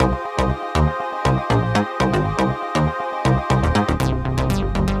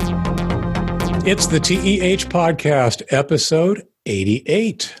It's the TEH Podcast, episode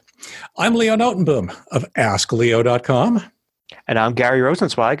 88. I'm Leo Notenboom of AskLeo.com. And I'm Gary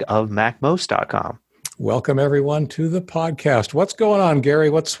Rosenzweig of MacMost.com. Welcome, everyone, to the podcast. What's going on,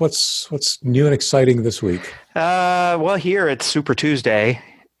 Gary? What's new and exciting this week? Well, here it's Super Tuesday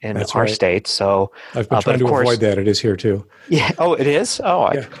in That's our right. state. So I've been trying to avoid that. It is here, too. Yeah. Oh, it is?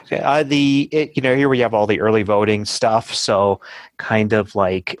 Oh, yeah. Here we have all the early voting stuff. So kind of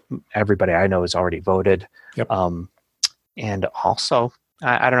like everybody I know has already voted. Yep. And also,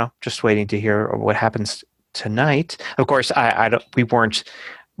 I don't know, just waiting to hear what happens tonight. Of course,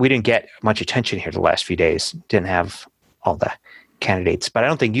 we didn't get much attention here the last few days. Didn't have all the candidates, but I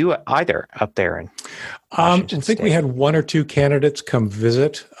don't think you either up there in Washington I think State. we had one or two candidates come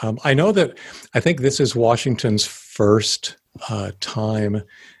visit. I think this is Washington's first time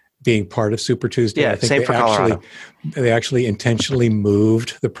being part of Super Tuesday. Yeah, I think same for Colorado. They actually intentionally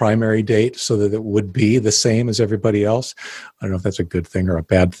moved the primary date so that it would be the same as everybody else. I don't know if that's a good thing or a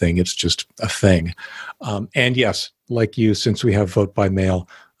bad thing. It's just a thing. And yes, like you, since we have vote by mail,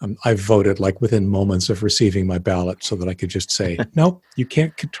 I voted like within moments of receiving my ballot so that I could just say, nope, you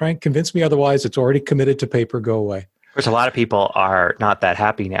can't try and convince me otherwise. It's already committed to paper. Go away. Of course, a lot of people are not that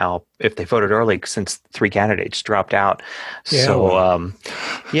happy now if they voted early since 3 candidates dropped out. Yeah, so,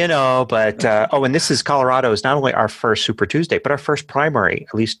 and this is Colorado is not only our first Super Tuesday, but our first primary,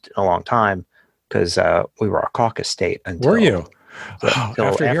 at least in a long time, because we were a caucus state. Were you?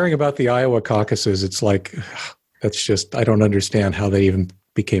 After hearing about the Iowa caucuses, it's like, that's just, I don't understand how they even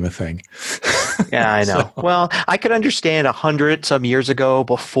became a thing. Yeah, I know. So, well, I could understand 100 some years ago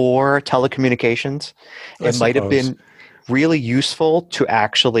before telecommunications. It might have been really useful to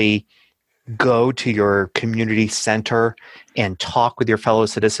actually go to your community center and talk with your fellow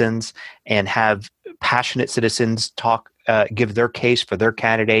citizens and have passionate citizens give their case for their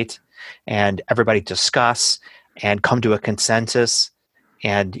candidate and everybody discuss and come to a consensus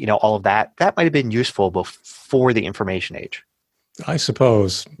and, all of that. That might have been useful before the information age. I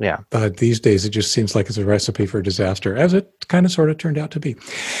suppose. Yeah. These days, it just seems like it's a recipe for disaster, as it kind of sort of turned out to be.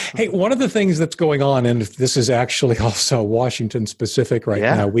 Hey, one of the things that's going on, and this is actually also Washington specific right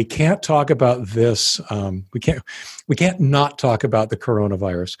now, we can't talk about this. We can't not talk about the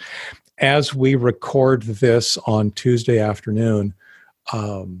coronavirus. As we record this on Tuesday afternoon,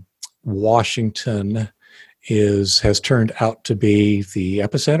 Washington has turned out to be the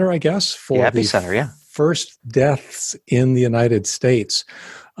epicenter, I guess, for the epicenter, first deaths in the United States.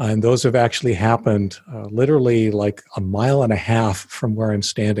 And those have actually happened literally like a mile and a half from where I'm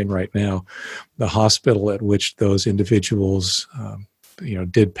standing right now. The hospital at which those individuals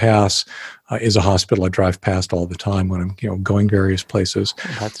did pass is a hospital I drive past all the time when I'm going various places.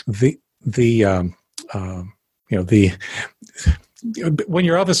 When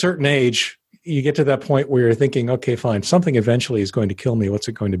you're of a certain age, you get to that point where you're thinking, okay, fine, something eventually is going to kill me. What's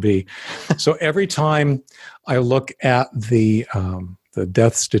it going to be? So every time I look at the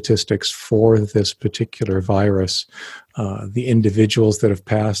death statistics for this particular virus, the individuals that have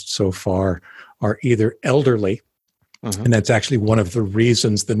passed so far are either elderly, and that's actually one of the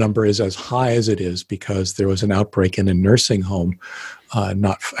reasons the number is as high as it is, because there was an outbreak in a nursing home,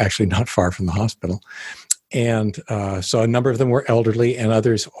 not far from the hospital. And so a number of them were elderly, and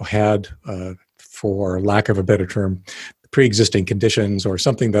others had, for lack of a better term, pre-existing conditions or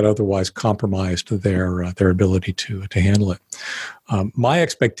something that otherwise compromised their ability to handle it. My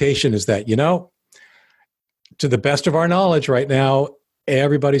expectation is that, to the best of our knowledge right now,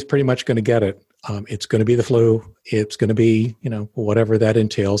 everybody's pretty much going to get it. It's going to be the flu. It's going to be, whatever that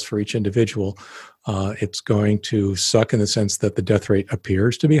entails for each individual. It's going to suck in the sense that the death rate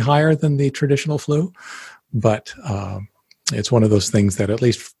appears to be higher than the traditional flu. But it's one of those things that, at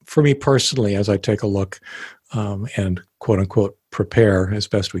least for me personally, as I take a look and quote unquote prepare as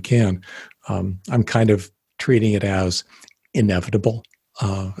best we can, I'm kind of treating it as inevitable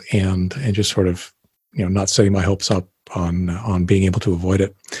and just sort of not setting my hopes up on being able to avoid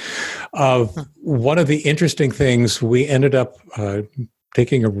it. One of the interesting things, we ended up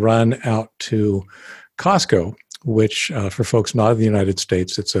taking a run out to Costco, which for folks not in the United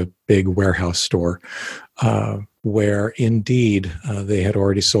States, it's a big warehouse store where indeed they had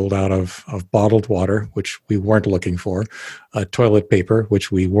already sold out of bottled water, which we weren't looking for, toilet paper,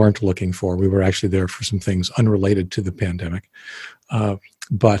 which we weren't looking for. We were actually there for some things unrelated to the pandemic.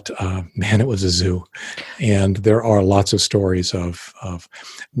 But man, it was a zoo. And there are lots of stories of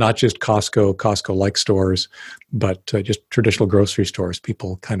not just Costco-like stores, but just traditional grocery stores,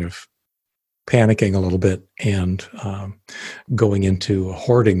 people kind of panicking a little bit and going into a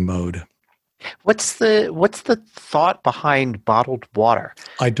hoarding mode. What's the thought behind bottled water?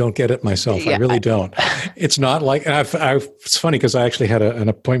 I don't get it myself. I really don't. It's not like, and it's funny because I actually had an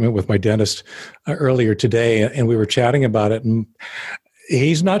appointment with my dentist earlier today, and we were chatting about it, and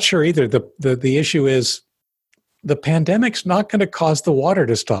he's not sure either. The issue is the pandemic's not going to cause the water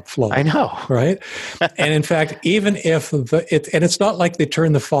to stop flowing. I know, right? And in fact, even if and it's not like they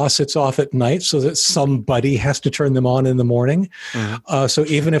turn the faucets off at night so that somebody has to turn them on in the morning. Mm-hmm. So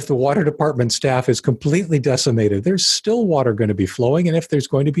even if the water department staff is completely decimated, there's still water going to be flowing. And if there's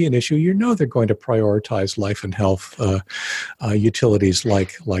going to be an issue, they're going to prioritize life and health utilities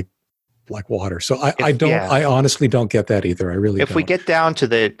like water. So I honestly don't get that either. I really don't. If we get down to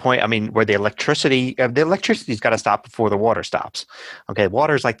the point, where the electricity's got to stop before the water stops. Okay.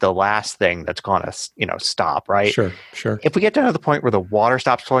 Water is like the last thing that's going to, stop, right? Sure. If we get down to the point where the water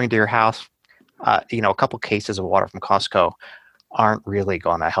stops flowing to your house, a couple cases of water from Costco aren't really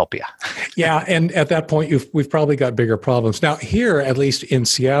going to help you. Yeah, and at that point, we've probably got bigger problems. Now, here, at least in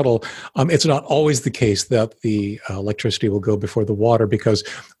Seattle, it's not always the case that the electricity will go before the water because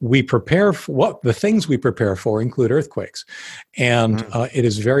we prepare for the things we prepare for include earthquakes. And it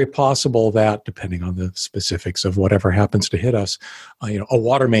is very possible that, depending on the specifics of whatever happens to hit us, a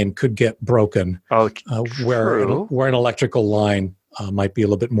water main could get broken where an electrical line might be a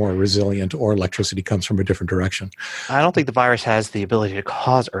little bit more resilient, or electricity comes from a different direction. I don't think the virus has the ability to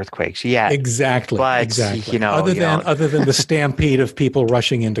cause earthquakes yet. Exactly. But, exactly. Other than the stampede of people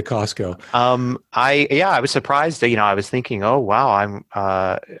rushing into Costco. I was surprised that, I was thinking, oh wow,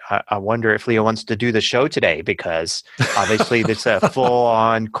 I wonder if Leo wants to do the show today, because obviously there's a full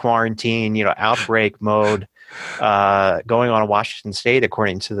on quarantine, outbreak mode going on in Washington State,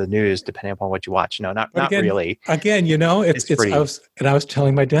 according to the news, depending upon what you watch. No, not really. Again, I was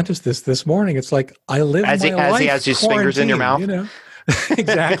telling my dentist this morning. It's like I live as my life he has his fingers in your mouth.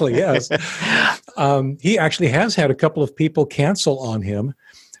 Exactly. Yes. He actually has had a couple of people cancel on him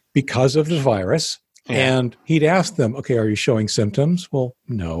because of the virus. Yeah. And he'd ask them, okay, are you showing symptoms? Well,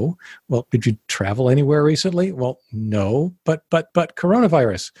 no. Well, did you travel anywhere recently? Well, no. But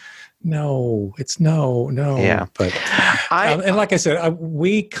coronavirus. No, it's no. Yeah. But and like I said,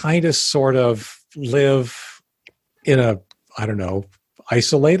 we kind of sort of live in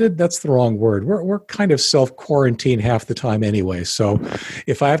isolated. That's the wrong word. We're kind of self-quarantined half the time anyway. So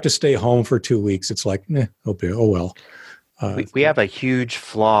if I have to stay home for 2 weeks, it's like, oh well. We have a huge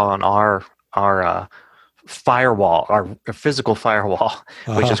flaw on our firewall, our physical firewall,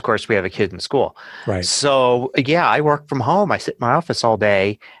 which of course we have a kid in school. Right. So I work from home. I sit in my office all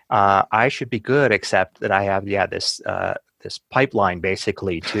day. I should be good, except that I have this pipeline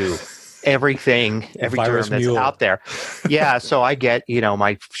basically to everything, every germ that's out there. Yeah. So I get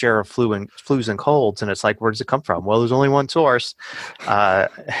my share of flus and colds, and it's like, where does it come from? Well, there's only one source.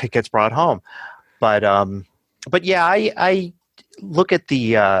 It gets brought home, but yeah, I look at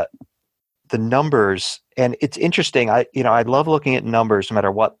the numbers, and it's interesting. I love looking at numbers no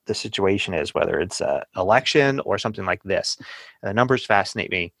matter what the situation is, whether it's an election or something like this. And the numbers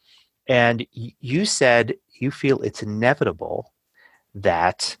fascinate me. And you said you feel it's inevitable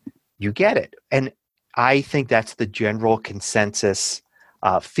that you get it. And I think that's the general consensus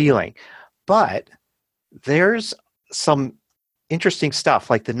feeling. But there's some interesting stuff,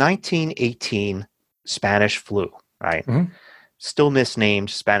 like the 1918 Spanish flu, right? Mm-hmm. Still misnamed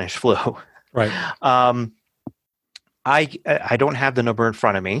Spanish flu. Right. I don't have the number in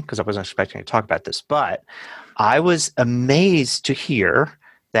front of me because I wasn't expecting to talk about this, but I was amazed to hear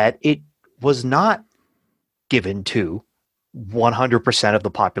that it was not given to 100% of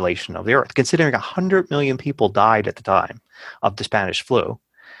the population of the earth. Considering 100 million people died at the time of the Spanish flu,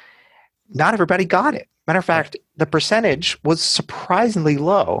 not everybody got it. Matter of fact, the percentage was surprisingly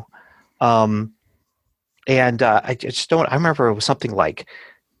low. And I remember it was something like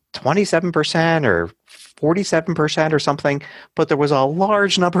 27% or 47% or something, but there was a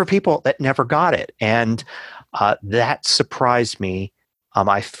large number of people that never got it. And that surprised me.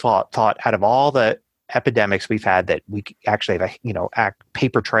 I thought out of all the epidemics we've had that we actually have a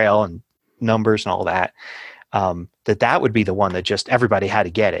paper trail and numbers and all that, that would be the one that just everybody had to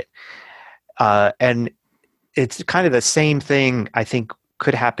get it. And it's kind of the same thing I think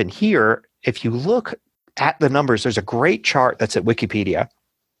could happen here. If you look at the numbers, there's a great chart that's at Wikipedia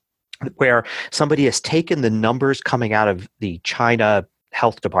where somebody has taken the numbers coming out of the China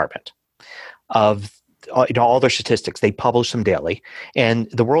health department of all their statistics. They publish them daily, and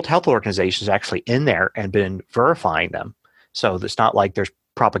the World Health Organization is actually in there and been verifying them. So it's not like there's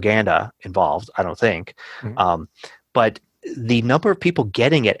propaganda involved, I don't think. Mm-hmm. But the number of people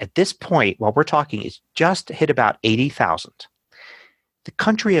getting it at this point, while we're talking, is just hit about 80,000. The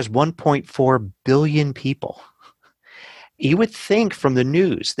country has 1.4 billion people. You would think from the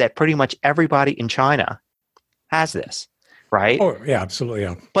news that pretty much everybody in China has this, right? Oh, yeah, absolutely.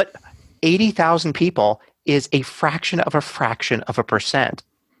 Yeah. But 80,000 people is a fraction of a percent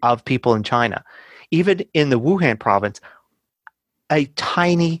of people in China. Even in the Wuhan province, a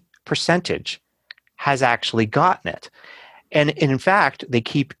tiny percentage has actually gotten it. And in fact, they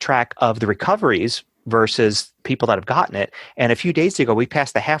keep track of the recoveries versus people that have gotten it. And a few days ago, we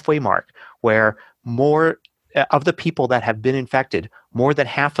passed the halfway mark where more of the people that have been infected, more than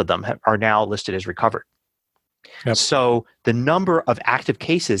half of them are now listed as recovered. Yep. So the number of active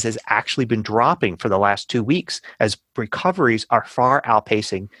cases has actually been dropping for the last 2 weeks as recoveries are far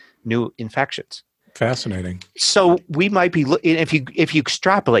outpacing new infections. Fascinating. So we might be, if you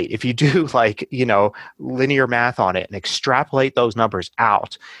extrapolate, if you do linear math on it and extrapolate those numbers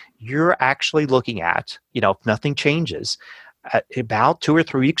out, you're actually looking at, if nothing changes, at about 2 or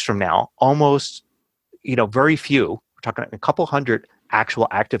 3 weeks from now, almost, very few, we're talking a couple hundred actual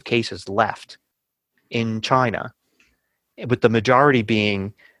active cases left in China, with the majority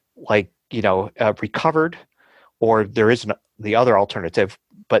being recovered, or there is the other alternative.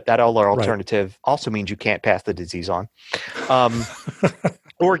 But that other alternative also means you can't pass the disease on,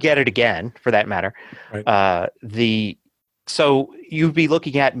 or get it again, for that matter. Right. So you'd be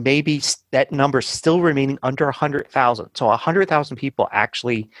looking at maybe that number still remaining under 100,000. So 100,000 people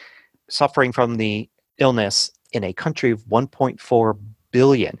actually suffering from the illness in a country of 1.4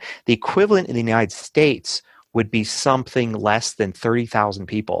 billion. The equivalent in the United States would be something less than 30,000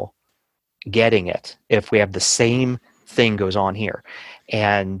 people getting it if we have the same thing goes on here.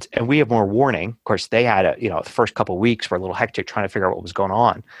 And we have more warning. Of course, they had the first couple of weeks were a little hectic trying to figure out what was going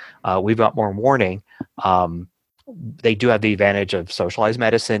on. We've got more warning. They do have the advantage of socialized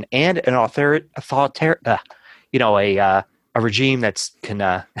medicine and an a regime that's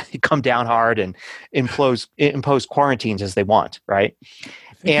can come down hard and impose quarantines as they want, right?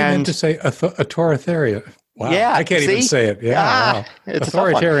 I think you meant to say authoritarian. Wow. Yeah, I can't even say it. Yeah, wow. It's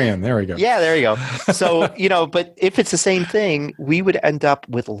authoritarian. There we go. Yeah, there you go. So, but if it's the same thing, we would end up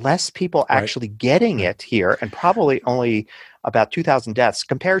with less people actually getting it here, and probably only about 2,000 deaths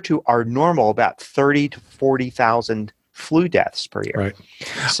compared to our normal about 30 to 40,000 flu deaths per year. Right.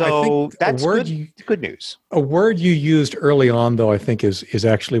 So that's good news. A word you used early on, though, I think is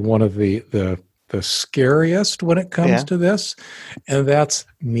actually one of the scariest when it comes to this, and that's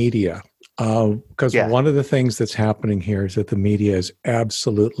media. Because one of the things that's happening here is that the media is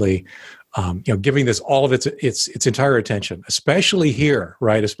absolutely, giving this all of its entire attention, especially here,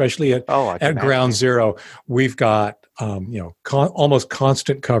 right? Especially at Ground Zero, we've got almost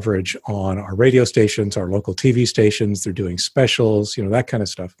constant coverage on our radio stations, our local TV stations. They're doing specials, that kind of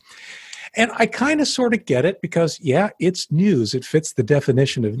stuff. And I kind of sort of get it because, it's news. It fits the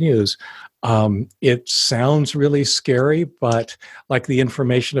definition of news. It sounds really scary, but like the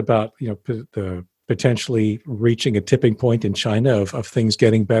information about, the potentially reaching a tipping point in China of things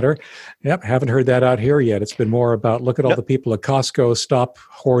getting better. Yep, haven't heard that out here yet. It's been more about look at all the people at Costco, stop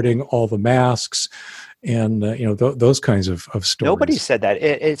hoarding all the masks, and those kinds of stories. Nobody said that.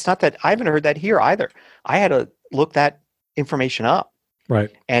 It's not that I haven't heard that here either. I had to look that information up.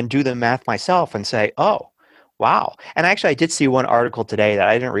 Right. And do the math myself and say, oh, wow. And actually, I did see one article today that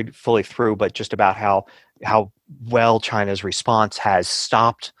I didn't read fully through, but just about how well China's response has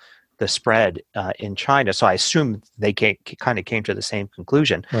stopped the spread in China. So I assume they kind of came to the same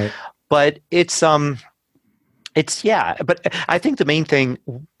conclusion. Right. But but I think the main thing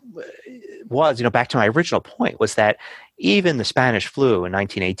was, back to my original point, was that even the Spanish flu in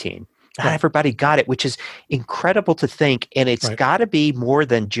 1918, not everybody got it, which is incredible to think. And it's got to be more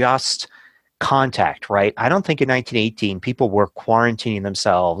than just contact, right? I don't think in 1918 people were quarantining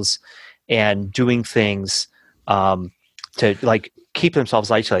themselves and doing things to keep themselves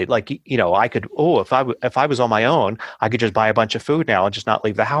isolated. I could, if I was on my own, I could just buy a bunch of food now and just not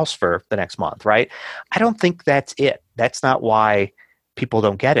leave the house for the next month, right? I don't think that's it. That's not why people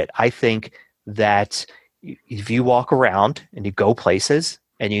don't get it. I think that if you walk around and you go places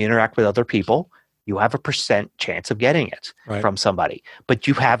and you interact with other people, you have a % chance of getting it from somebody. But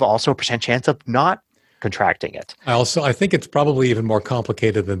you have also a % chance of not contracting it. I think it's probably even more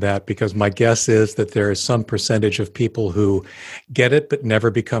complicated than that, because my guess is that there is some percentage of people who get it but never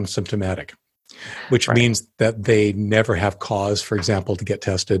become symptomatic, which means that they never have cause, for example, to get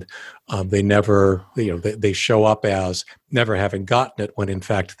tested. They never, they show up as never having gotten it when in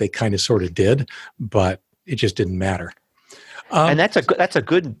fact they kind of sort of did, but it just didn't matter. And that's a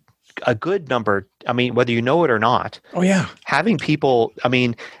good number. I mean, whether you know it or not. Oh yeah. Having people. I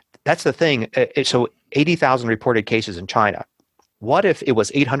mean, that's the thing. So 80,000 reported cases in China. what if it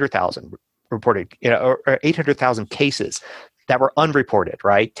was 800,000 reported, or 800,000 cases that were unreported,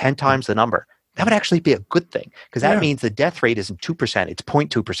 right? 10 times the number. That would actually be a good thing, because that means the death rate isn't 2%, it's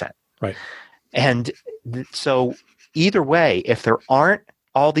 0.2%. Right. And so either way, if there aren't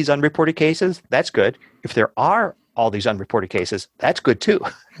all these unreported cases, that's good. If there are all these unreported cases, that's good too.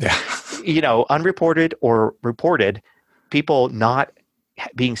 Yeah. Unreported or reported, people not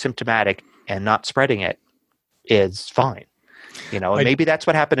being symptomatic and not spreading it is fine. And maybe that's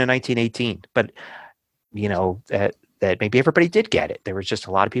what happened in 1918, but that maybe everybody did get it. There was just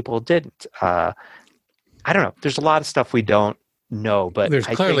a lot of people who didn't. I don't know. There's a lot of stuff we don't know, but there's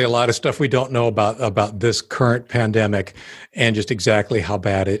clearly a lot of stuff we don't know about this current pandemic and just exactly how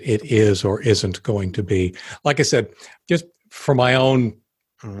bad it is or isn't going to be. Like I said, just for my own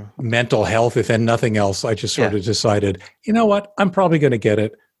mental health, if and nothing else, I just sort of decided, you know what, I'm probably going to get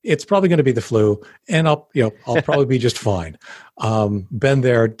it. It's probably going to be the flu, and I'll probably be just fine. Been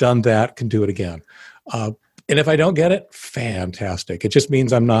there, done that, can do it again. And if I don't get it, fantastic. It just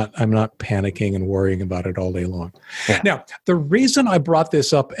means I'm not panicking and worrying about it all day long. Yeah. Now, the reason I brought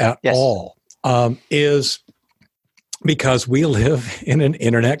this up at all is because we live in an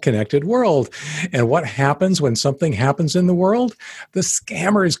internet-connected world. And what happens when something happens in the world? The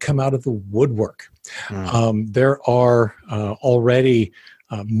scammers come out of the woodwork. There are already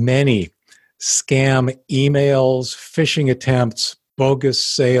many scam emails, phishing attempts, bogus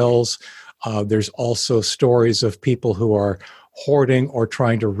sales. There's also stories of people who are hoarding or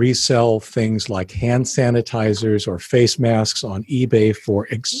trying to resell things like hand sanitizers or face masks on eBay for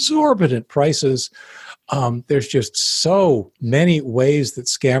exorbitant prices. There's just so many ways that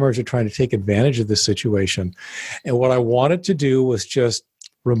scammers are trying to take advantage of this situation. And what I wanted to do was just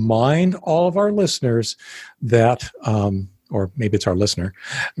remind all of our listeners that, or maybe it's our listener,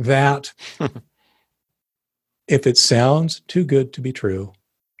 that if it sounds too good to be true,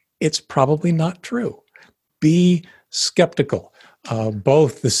 it's probably not true. Be skeptical.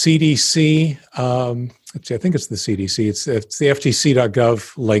 Both the CDC, I think it's the CDC, it's the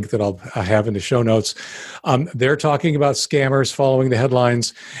ftc.gov link that I have in the show notes. They're talking about scammers following the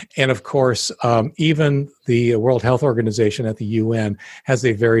headlines. And of course, even the World Health Organization at the UN has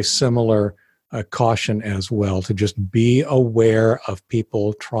a very similar caution as well, to just be aware of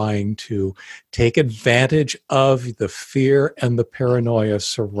people trying to take advantage of the fear and the paranoia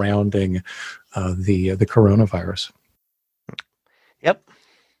surrounding the coronavirus. Yep,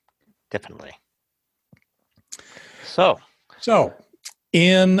 definitely. So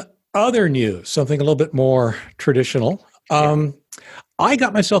in other news, something a little bit more traditional, I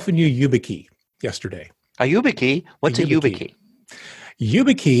got myself a new YubiKey yesterday. A YubiKey? What's a YubiKey?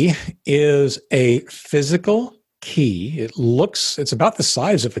 YubiKey is a physical key. It's about the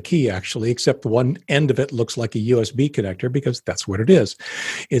size of a key, actually, except one end of it looks like a USB connector, because that's what it is.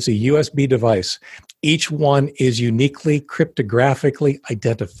 It's a USB device. Each one is uniquely cryptographically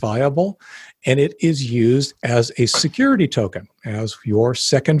identifiable, and it is used as a security token, as your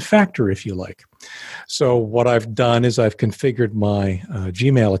second factor, if you like. So what I've done is I've configured my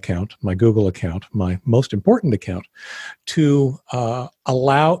Gmail account, my Google account, my most important account, to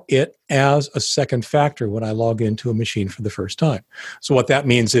allow it as a second factor when I log into a machine for the first time. So what that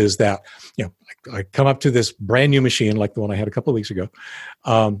means is that, I come up to this brand new machine like the one I had a couple of weeks ago.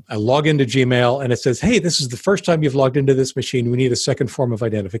 I log into Gmail and it says, hey, this is the first time you've logged into this machine. We need a second form of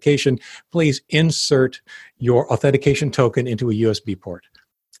identification. Please insert your authentication token into a USB port.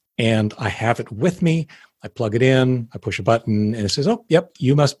 And I have it with me. I plug it in, I push a button, and it says, oh, yep,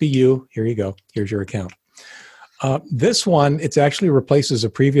 you must be you. Here you go. Here's your account. This one, it actually replaces a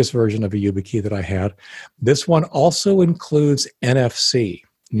previous version of a YubiKey that I had. This one also includes NFC,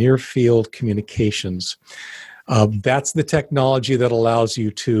 Near Field Communications. That's the technology that allows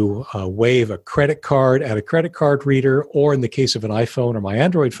you to wave a credit card at a credit card reader, or in the case of an iPhone or my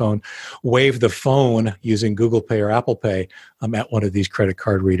Android phone, wave the phone using Google Pay or Apple Pay at one of these credit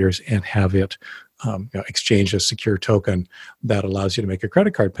card readers and have it exchange a secure token that allows you to make a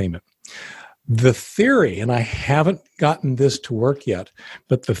credit card payment. The theory, and I haven't gotten this to work yet,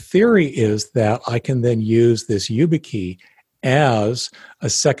 but the theory is that I can then use this YubiKey as a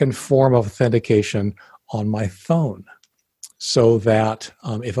second form of authentication on my phone, so that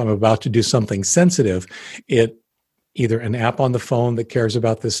if I'm about to do something sensitive, either an app on the phone that cares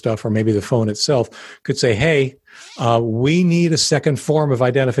about this stuff, or maybe the phone itself could say, hey, we need a second form of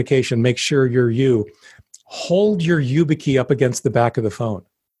identification. Make sure you're you. Hold your YubiKey up against the back of the phone.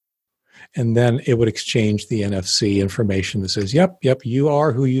 And then it would exchange the NFC information that says, yep, you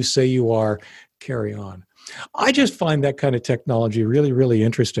are who you say you are. Carry on. I just find that kind of technology really, really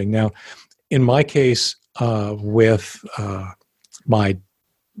interesting. Now, in my case, with my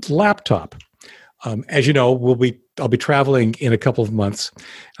laptop. As you know, I'll be traveling in a couple of months.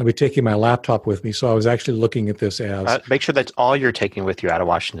 I'll be taking my laptop with me. So I was actually looking at this as make sure that's all you're taking with you out of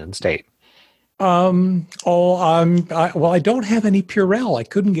Washington State. I don't have any Purell. I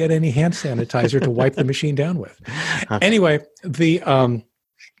couldn't get any hand sanitizer to wipe the machine down with. Okay. Anyway,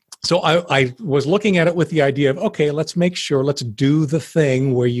 so I was looking at it with the idea of, okay, let's do the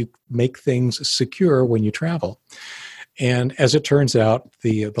thing where you make things secure when you travel. And as it turns out,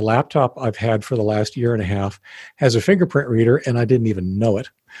 the laptop I've had for the last year and a half has a fingerprint reader, and I didn't even know it.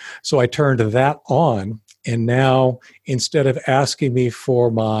 So I turned that on, and now instead of asking me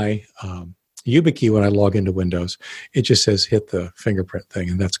for my YubiKey when I log into Windows, it just says hit the fingerprint thing,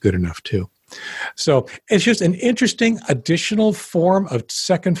 and that's good enough too. So it's just an interesting additional form of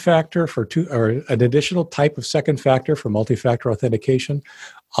second factor or an additional type of second factor for multi-factor authentication.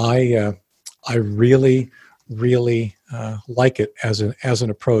 I really like it as an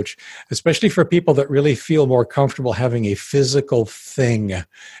approach, especially for people that really feel more comfortable having a physical thing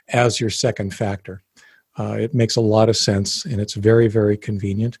as your second factor. It makes a lot of sense, and it's very, very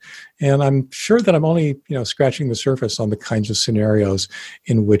convenient. And I'm sure that I'm only scratching the surface on the kinds of scenarios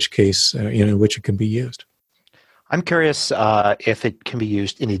in which it can be used. I'm curious if it can be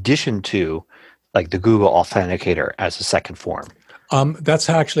used in addition to like the Google Authenticator as a second form. That's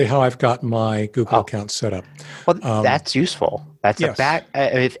actually how I've got my Google account set up. Well, that's useful. That's yes.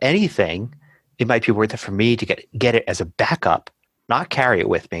 If anything, it might be worth it for me to get it as a backup, not carry it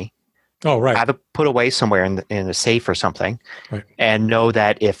with me. Oh, right. Have it put away somewhere in a safe or something, right. And know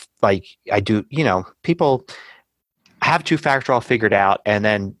that if I do, people have two-factor all figured out, and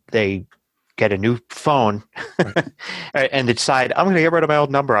then they get a new phone, right. And they decide, I'm going to get rid of my old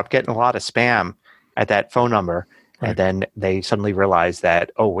number. I'm getting a lot of spam at that phone number. Right. And then they suddenly realize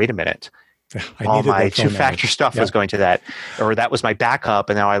that, oh, wait a minute, all my two-factor stuff was going to that, or that was my backup,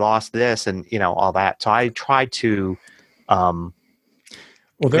 and now I lost this, and all that. So I tried to.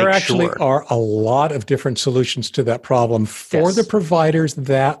 Well, there actually are a lot of different solutions to that problem for the providers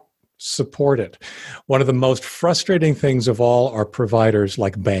that support it. One of the most frustrating things of all are providers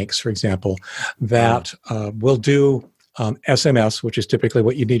like banks, for example, that will do SMS, which is typically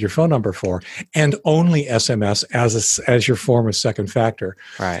what you need your phone number for, and only SMS as your form of second factor.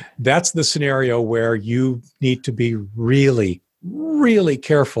 Right. That's the scenario where you need to be really, really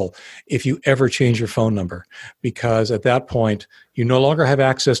careful if you ever change your phone number, because at that point, you no longer have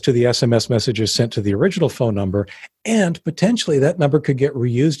access to the SMS messages sent to the original phone number, and potentially that number could get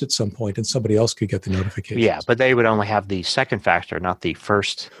reused at some point and somebody else could get the notification. Yeah, but they would only have the second factor, not the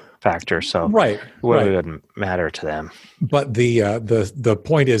first factor, so it wouldn't matter to them. But the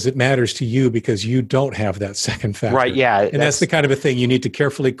point is, it matters to you because you don't have that second factor. Right, yeah. And that's the kind of a thing you need to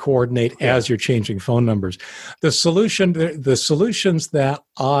carefully coordinate as you're changing phone numbers. The solutions that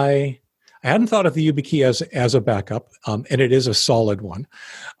I hadn't thought of the YubiKey as a backup, and it is a solid one.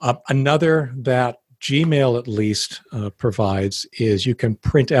 Another that Gmail at least provides is you can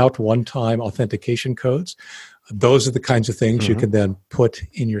print out one-time authentication codes. Those are the kinds of things you can then put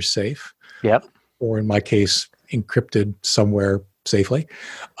in your safe. Yep. Or in my case, encrypted somewhere safely.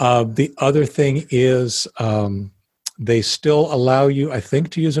 The other thing is they still allow you, I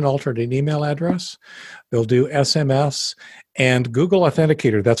think, to use an alternate email address. They'll do SMS and Google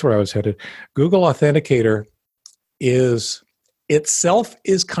Authenticator. That's where I was headed. Google Authenticator itself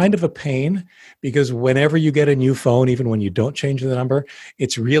is kind of a pain because whenever you get a new phone, even when you don't change the number,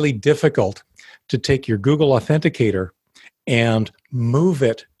 it's really difficult to take your Google Authenticator and move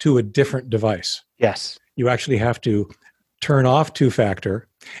it to a different device. Yes. You actually have to turn off two-factor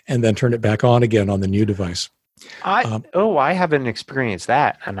and then turn it back on again on the new device. I haven't experienced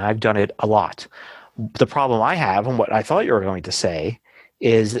that, and I've done it a lot. The problem I have, and what I thought you were going to say,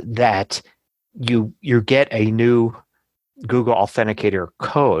 is that you get a new Google Authenticator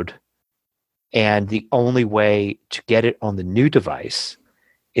code, and the only way to get it on the new device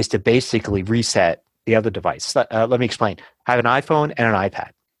is to basically reset the other device. Let me explain. I have an iPhone and an iPad.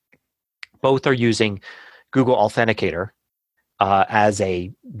 Both are using Google Authenticator as a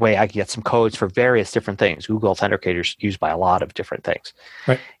way I can get some codes for various different things. Google Authenticator is used by a lot of different things.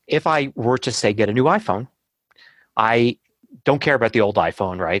 Right. If I were to say get a new iPhone, I don't care about the old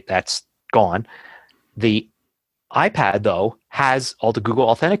iPhone, right? That's gone. The iPad, though, has all the Google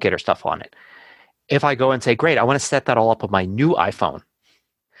Authenticator stuff on it. If I go and say, great, I want to set that all up on my new iPhone,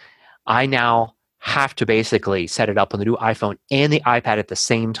 I now have to basically set it up on the new iPhone and the iPad at the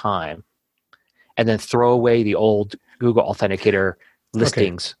same time, and then throw away the old Google Authenticator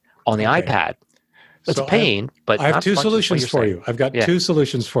listings on the iPad. It's a pain, but I have two solutions for you. I've got two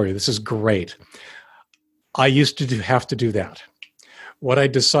solutions for you. This is great. I used to have to do that. What I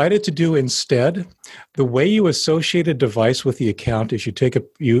decided to do instead, the way you associate a device with the account is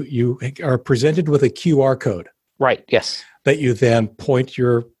you are presented with a QR code. Right. Yes. That you then point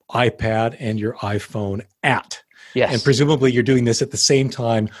your iPad and your iPhone at. Yes. And presumably you're doing this at the same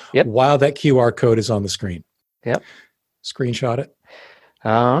time while that QR code is on the screen. Yep. Screenshot it.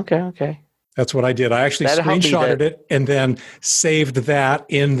 Oh, okay. That's what I did. I actually screenshotted it and then saved that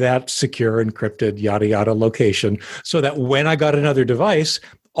in that secure, encrypted, yada, yada location so that when I got another device,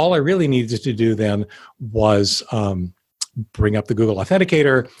 all I really needed to do then was bring up the Google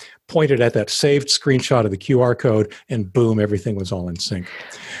Authenticator, point it at that saved screenshot of the QR code, and boom, everything was all in sync.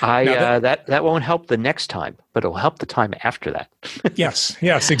 That won't help the next time, but it'll help the time after that. Yes,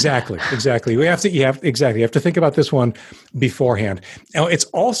 exactly. You have to think about this one beforehand. Now, it's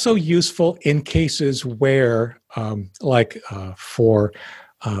also useful in cases where,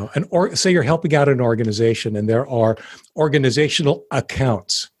 say you're helping out an organization and there are organizational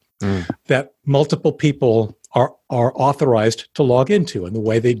accounts that multiple people are authorized to log into. And the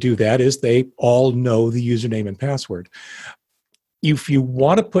way they do that is they all know the username and password. If you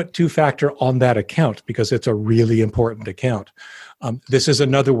want to put two-factor on that account because it's a really important account, this is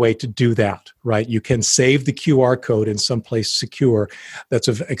another way to do that, right? You can save the QR code in someplace secure that's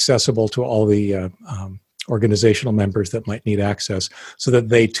accessible to all the organizational members that might need access so that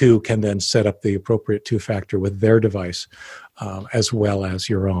they too can then set up the appropriate two-factor with their device as well as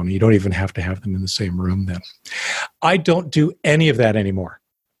your own. You don't even have to have them in the same room then. I don't do any of that anymore.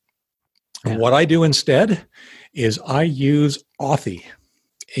 Yeah. What I do instead is I use Authy,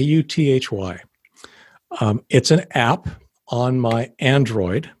 A-U-T-H-Y. It's an app on my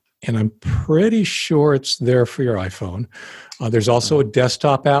Android, and I'm pretty sure it's there for your iPhone. There's also a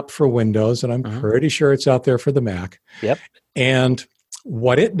desktop app for Windows, and I'm pretty sure it's out there for the Mac. Yep. And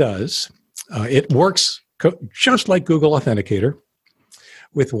what it does, it works just like Google Authenticator,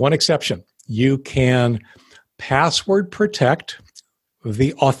 with one exception. You can password protect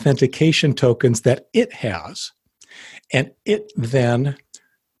the authentication tokens that it has, and it then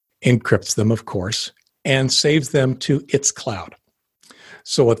encrypts them, of course, and saves them to its cloud.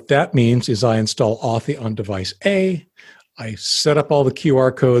 So what that means is I install Authy on device A, I set up all the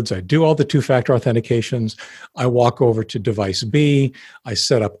QR codes, I do all the two-factor authentications, I walk over to device B, I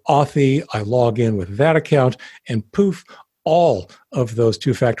set up Authy, I log in with that account, and poof, all of those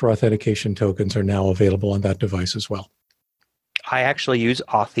two-factor authentication tokens are now available on that device as well. I actually use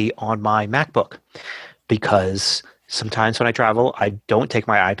Authy on my MacBook because sometimes when I travel, I don't take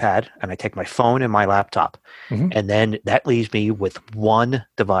my iPad and I take my phone and my laptop. And then that leaves me with one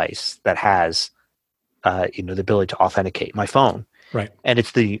device that has the ability to authenticate my phone. Right. And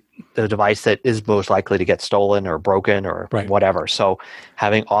it's the device that is most likely to get stolen or broken or whatever. So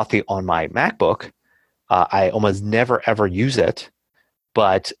having Authy on my MacBook, I almost never ever use it,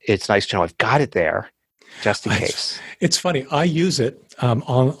 but it's nice to know I've got it there just in case. It's funny. I use it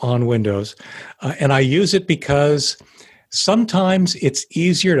on Windows, and I use it because sometimes it's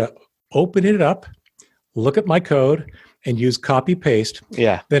easier to open it up, look at my code, and use copy-paste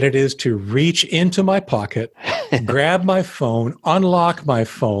than it is to reach into my pocket, grab my phone, unlock my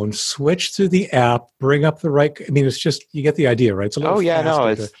phone, switch to the app, bring up the right. I mean, it's just, you get the idea, right? It's a little you're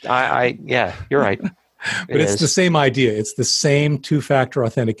right. But it's the same idea. It's the same two-factor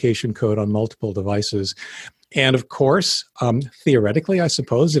authentication code on multiple devices. And of course, theoretically, I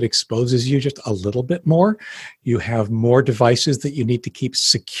suppose it exposes you just a little bit more. You have more devices that you need to keep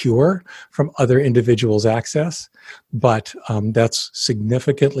secure from other individuals' access. But that's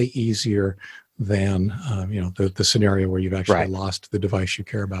significantly easier than the scenario where you've actually lost the device you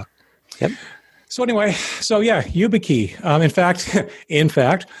care about. Yep. So anyway, YubiKey. In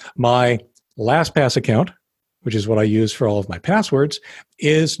fact, my LastPass account, which is what I use for all of my passwords,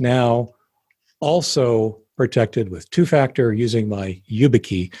 is now also protected with two-factor using my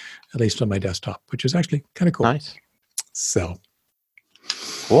YubiKey, at least on my desktop, which is actually kind of cool. Nice. So,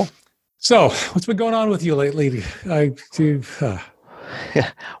 cool. So, what's been going on with you lately?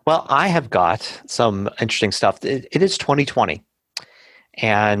 Well, I have got some interesting stuff. It is 2020.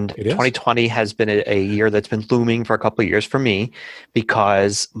 And 2020 has been a year that's been looming for a couple of years for me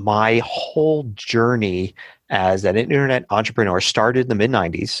because my whole journey as an internet entrepreneur started in the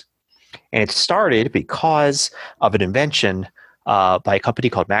mid-90s. And it started because of an invention by a company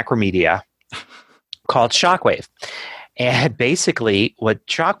called Macromedia called Shockwave. And basically what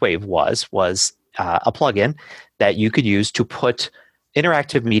Shockwave was a plugin that you could use to put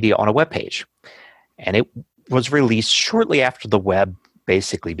interactive media on a web page. And it was released shortly after the web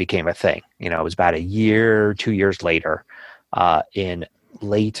basically became a thing. It was about 2 years later, in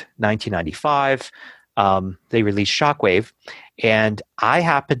late 1995. They released Shockwave, and I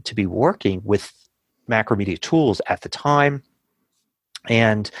happened to be working with Macromedia Tools at the time,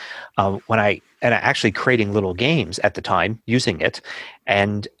 and actually creating little games at the time using it.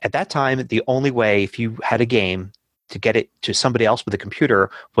 And at that time, the only way, if you had a game, to get it to somebody else with a computer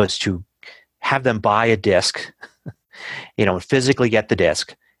was to have them buy a disk, physically get the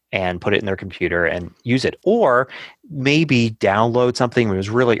disk and put it in their computer and use it, or maybe download something. It was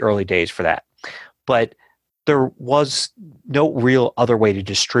really early days for that, but there was no real other way to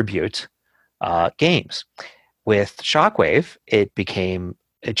distribute games. With Shockwave, it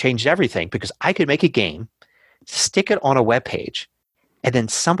changed everything, because I could make a game, stick it on a web page, and then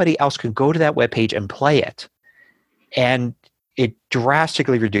somebody else could go to that web page and play it. And it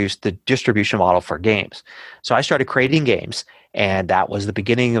drastically reduced the distribution model for games. So I started creating games, and that was the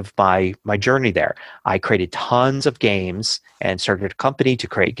beginning of my journey there. I created tons of games and started a company to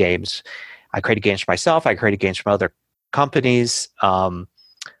create games. I created games for myself. I created games from other companies.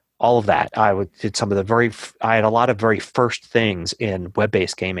 All of that. I had a lot of very first things in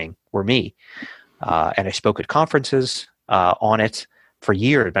web-based gaming were me. And I spoke at conferences on it for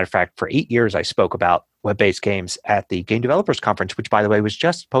years. Matter of fact, for 8 years, I spoke about web-based games at the Game Developers Conference, which, by the way, was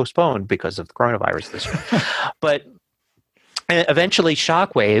just postponed because of the coronavirus this year. But eventually,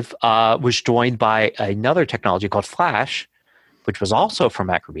 Shockwave was joined by another technology called Flash, which was also from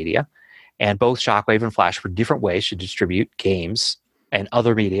Macromedia. And both Shockwave and Flash were different ways to distribute games and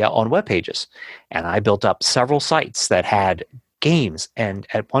other media on web pages. And I built up several sites that had games, and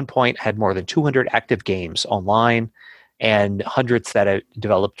at one point had more than 200 active games online, and hundreds that I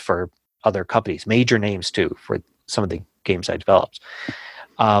developed for other companies, major names too, for some of the games I developed.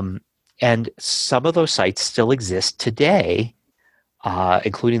 And some of those sites still exist today,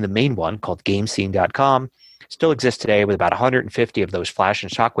 including the main one called GameScene.com, still exists today with about 150 of those Flash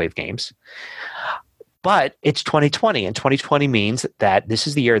and Shockwave games. But it's 2020, and 2020 means that this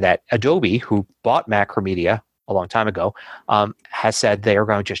is the year that Adobe, who bought Macromedia a long time ago, has said they are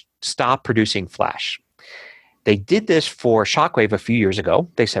going to stop producing Flash. They did this for Shockwave a few years ago.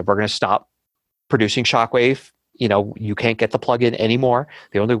 They said, we're going to stop producing Shockwave. You can't get the plugin anymore.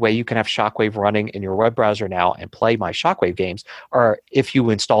 The only way you can have Shockwave running in your web browser now and play my Shockwave games are if you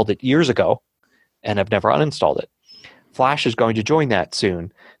installed it years ago and have never uninstalled it. Flash is going to join that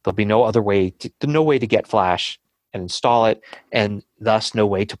soon. There'll be no way to get Flash and install it, and thus no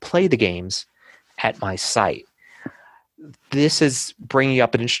way to play the games at my site. This is bringing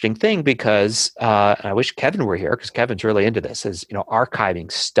up an interesting thing, because I wish Kevin were here, because Kevin's really into this, is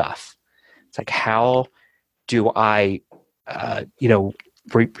archiving stuff. It's like, how do I,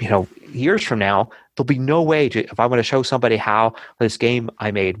 years from now, there'll be no way to, if I want to show somebody how this game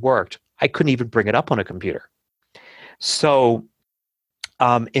I made worked, I couldn't even bring it up on a computer. So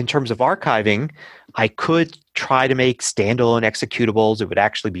in terms of archiving, I could try to make standalone executables. It would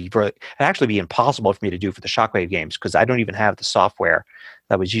actually be impossible for me to do for the Shockwave games, because I don't even have the software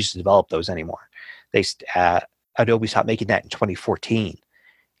that was used to develop those anymore. Adobe stopped making that in 2014,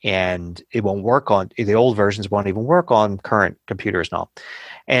 and it won't work on the old versions. Won't even work on current computers now.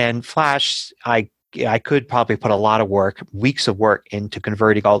 And Flash, I could probably put a lot of work, weeks of work, into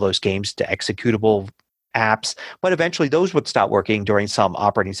converting all those games to executable apps, but eventually those would stop working during some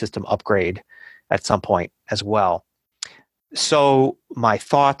operating system upgrade at some point as well. So my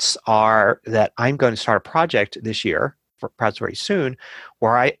thoughts are that I'm going to start a project this year, perhaps very soon,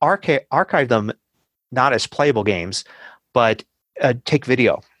 where I archive them not as playable games, but take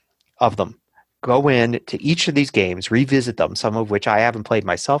video of them. Go in to each of these games, revisit them, some of which I haven't played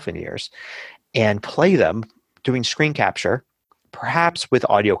myself in years, and play them, doing screen capture, perhaps with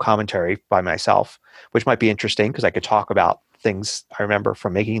audio commentary by myself, which might be interesting because I could talk about things I remember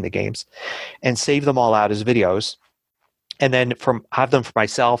from making the games, and save them all out as videos. And then have them for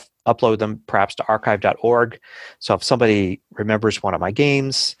myself, upload them perhaps to archive.org. So if somebody remembers one of my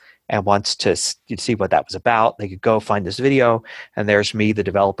games and wants to see what that was about, they could go find this video, and there's me, the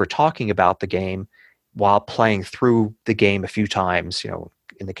developer, talking about the game while playing through the game a few times,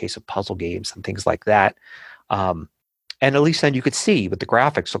 in the case of puzzle games and things like that. And at least then you could see what the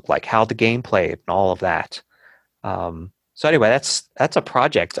graphics look like, how the game played, and all of that. So anyway, that's a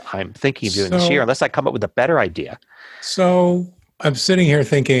project I'm thinking of doing this year, unless I come up with a better idea. So I'm sitting here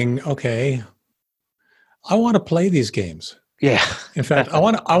thinking, okay, I want to play these games. Yeah. In fact, I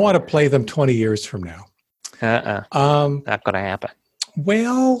want to play them 20 years from now. Not going to happen.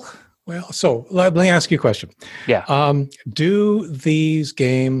 Well. So let me ask you a question. Yeah. Do these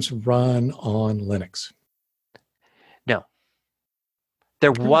games run on Linux? No.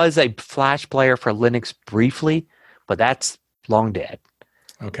 There was a Flash player for Linux briefly, but that's long dead.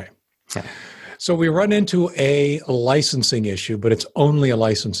 Okay. Yeah. So we run into a licensing issue, but it's only a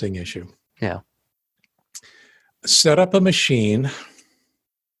licensing issue. Yeah. Set up a machine.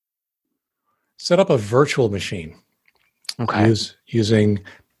 Set up a virtual machine. Okay. Using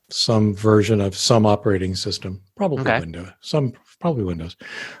some version of some operating system, probably Okay. Windows.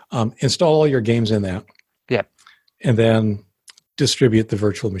 Install all your games in that. Yeah. And then distribute the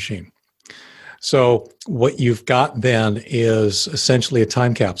virtual machine. So what you've got then is essentially a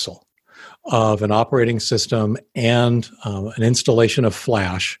time capsule of an operating system and an installation of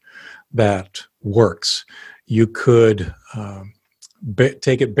Flash that works. You could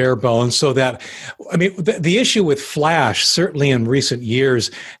take it bare bones so that, I mean, the issue with Flash, certainly in recent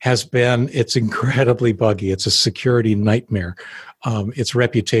years, has been it's incredibly buggy. It's a security nightmare. Its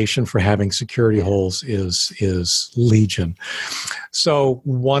reputation for having security holes is legion. So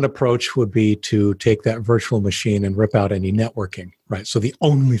one approach would be to take that virtual machine and rip out any networking, right? So the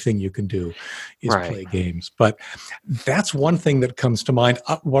only thing you can do is play games. But that's one thing that comes to mind.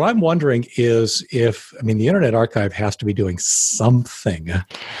 What I'm wondering is the Internet Archive has to be doing something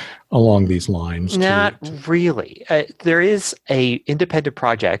along these lines. Not really. There is a independent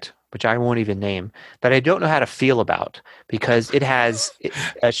project, which I won't even name, that I don't know how to feel about because it has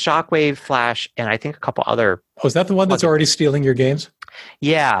a Shockwave, Flash, and I think a couple other. Oh, is that the one that's already stealing your games?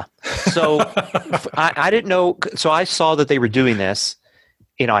 Yeah. So I didn't know. So I saw that they were doing this.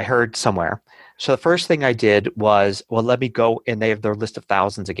 I heard somewhere. So the first thing I did was, let me go, and they have their list of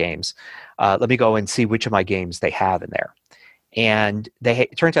thousands of games. Let me go and see which of my games they have in there. And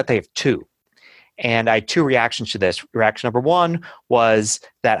it turns out they have 2. And I had 2 reactions to this. Reaction number 1 was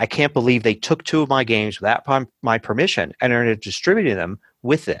that I can't believe they took 2 of my games without my permission and are distributing them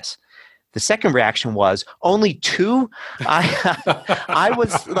with this. The second reaction was only 2. I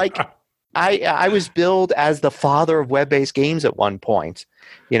was like, I was billed as the father of web-based games at one point.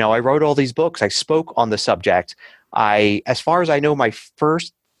 I wrote all these books. I spoke on the subject. As far as I know, my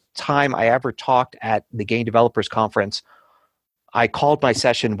first time I ever talked at the Game Developers Conference, I called my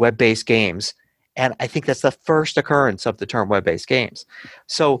session Web-Based Games. And I think that's the first occurrence of the term web-based games.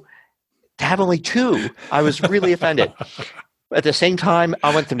 So to have only 2, I was really offended. At the same time,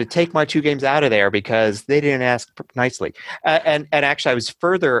 I want them to take my 2 games out of there because they didn't ask nicely. And actually, I was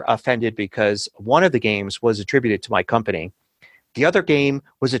further offended because one of the games was attributed to my company. The other game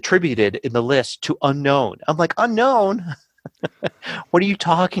was attributed in the list to unknown. I'm like, unknown? What are you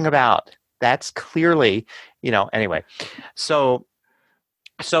talking about? That's clearly, anyway. So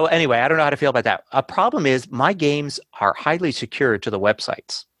anyway, I don't know how to feel about that. A problem is my games are highly secured to the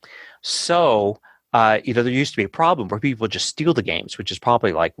websites. So, there used to be a problem where people would just steal the games, which is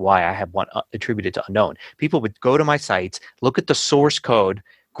probably like why I have one attributed to unknown. People would go to my sites, look at the source code,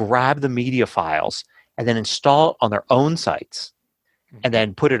 grab the media files, and then install it on their own sites, and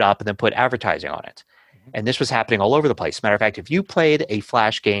then put it up and then put advertising on it. And this was happening all over the place. Matter of fact, if you played a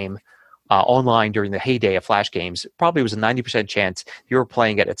Flash game online during the heyday of Flash games, probably was a 90% chance you were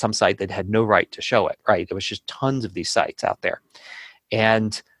playing it at some site that had no right to show it, right? There was just tons of these sites out there.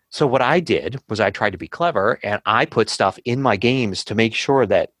 And so what I did was I tried to be clever, and I put stuff in my games to make sure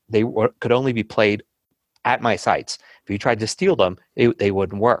that they could only be played at my sites. If you tried to steal them, they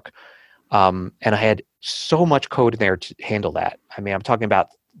wouldn't work. And I had so much code in there to handle that. I mean, I'm talking about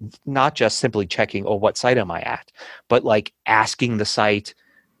not just simply checking, what site am I at, but like asking the site,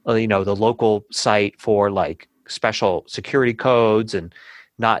 the local site for like special security codes and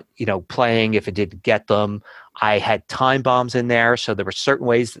not, playing if it didn't get them. I had time bombs in there. So there were certain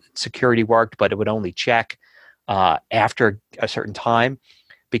ways that security worked, but it would only check after a certain time,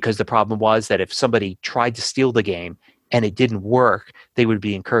 because the problem was that if somebody tried to steal the game and it didn't work, they would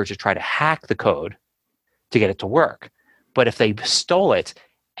be encouraged to try to hack the code to get it to work. But if they stole it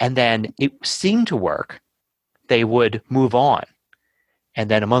and then it seemed to work, they would move on. And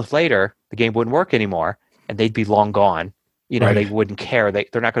then a month later, the game wouldn't work anymore, and they'd be long gone. Right. They wouldn't care.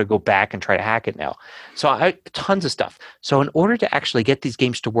 They're not going to go back and try to hack it now. So tons of stuff. So in order to actually get these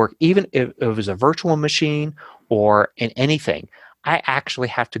games to work, even if it was a virtual machine or in anything, I actually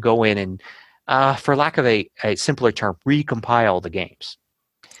have to go in and, for lack of a simpler term, recompile the games.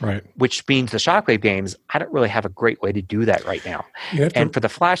 Right. Which means the Shockwave games, I don't really have a great way to do that right now. And for the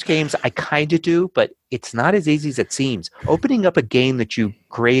Flash games, I kind of do, but it's not as easy as it seems. Opening up a game that you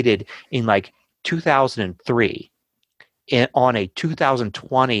created in like 2003 on a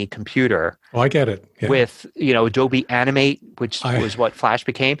 2020 computer. Oh, I get it. Yeah. With, Adobe Animate, which was what Flash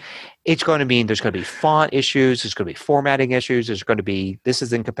became, it's going to mean there's going to be font issues, there's going to be formatting issues, there's going to be, this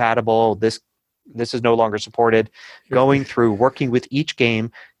is incompatible, this is no longer supported. Going through, working with each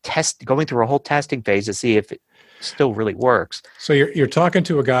game, going through a whole testing phase to see if still really works. So you're talking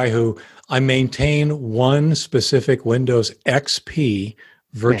to a guy who I maintain one specific Windows XP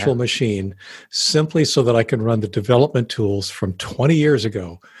virtual machine simply so that I can run the development tools from 20 years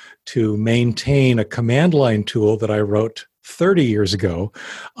ago to maintain a command line tool that I wrote 30 years ago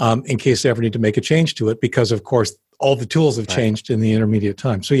in case I ever need to make a change to it, because of course all the tools have changed in the intermediate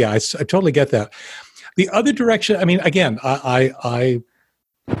time. So yeah, I totally get that. The other direction, I mean, again, I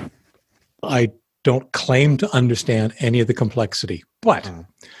don't claim to understand any of the complexity, but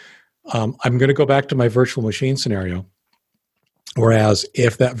I'm going to go back to my virtual machine scenario. Whereas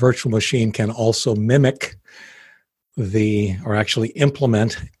if that virtual machine can also mimic or actually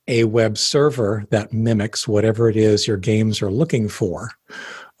implement a web server that mimics whatever it is your games are looking for,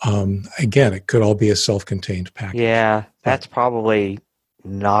 again, it could all be a self-contained package. Yeah, that's probably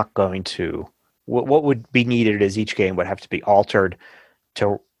not going to. What would be needed is each game would have to be altered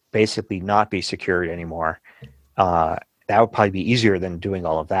to basically not be secured anymore. That would probably be easier than doing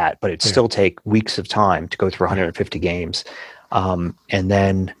all of that, but it'd still take weeks of time to go through 150 games. And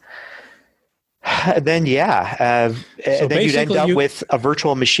then you'd end up with a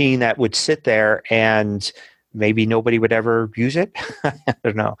virtual machine that would sit there and maybe nobody would ever use it. I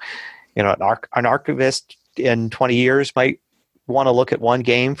don't know. You know, an archivist in 20 years might want to look at one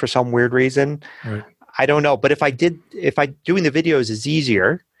game for some weird reason. Right. I don't know. But if doing the videos is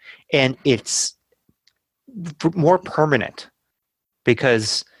easier and it's more permanent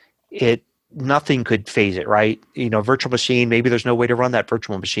because nothing could phase it, right? You know, virtual machine, maybe there's no way to run that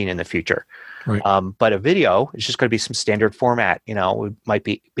virtual machine in the future. Right. But a video is just going to be some standard format. You know, it might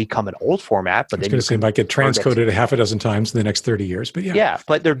become an old format, but then it might get transcoded a half a dozen times in the next 30 years. But yeah,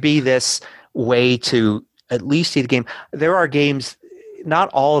 but there'd be this way to at least see the game. There are games, not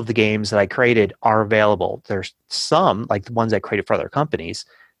all of the games that I created are available. There's some, like the ones I created for other companies,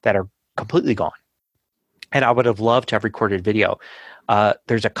 that are completely gone. And I would have loved to have recorded video.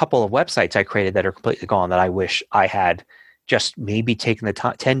 There's a couple of websites I created that are completely gone that I wish I had just maybe taken the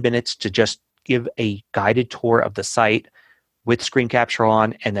 10 minutes to just give a guided tour of the site with screen capture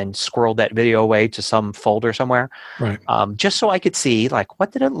on and then squirrel that video away to some folder somewhere. Right. Just so I could see, like,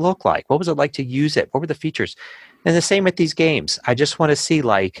 what did it look like? What was it like to use it? What were the features? And the same with these games. I just want to see,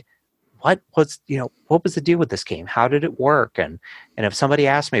 like, what was the deal with this game? How did it work? And if somebody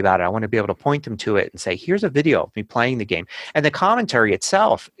asks me about it, I want to be able to point them to it and say, here's a video of me playing the game. And the commentary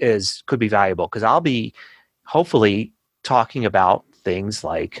itself could be valuable because I'll be hopefully talking about things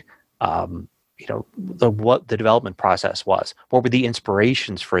like, what the development process was. What were the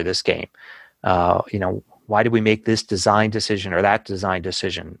inspirations for this game? Why did we make this design decision or that design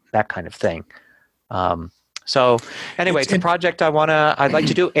decision? That kind of thing. So anyway, it's a project I'd like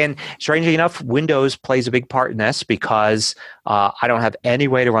to do. And strangely enough, Windows plays a big part in this because I don't have any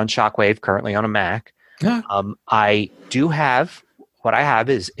way to run Shockwave currently on a Mac. Yeah. What I have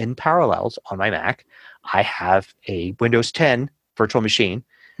is in Parallels on my Mac. I have a Windows 10 virtual machine.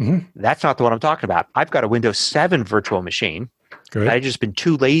 Mm-hmm. That's not the one I'm talking about. I've got a Windows 7 virtual machine that I've just been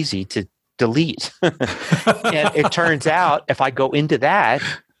too lazy to delete. And it turns out if I go into that,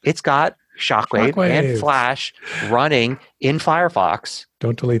 it's got Shockwave and Flash running in Firefox.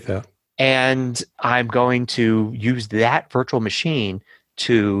 Don't delete that. And I'm going to use that virtual machine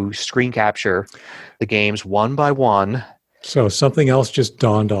to screen capture the games one by one. So something else just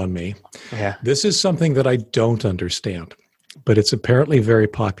dawned on me. Yeah. This is something that I don't understand, but it's apparently very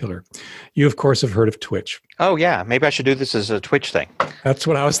popular. You, of course, have heard of Twitch. Oh, yeah. Maybe I should do this as a Twitch thing. That's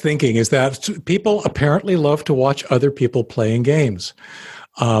what I was thinking, is that people apparently love to watch other people playing games.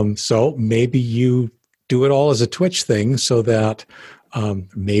 So maybe you do it all as a Twitch thing so that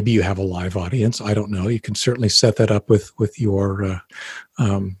maybe you have a live audience. I don't know. You can certainly set that up with your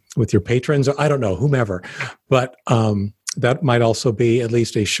patrons. I don't know, whomever. But that might also be at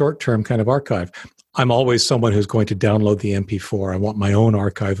least a short-term kind of archive. I'm always someone who's going to download the MP4. I want my own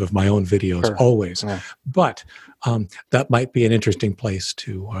archive of my own videos, always. Yeah. But that might be an interesting place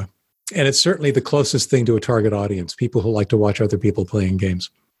to... and it's certainly the closest thing to a target audience, people who like to watch other people playing games.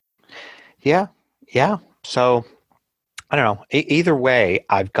 Yeah. So, I don't know. Either way,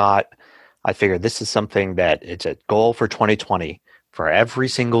 I figured this is something that it's a goal for 2020 for every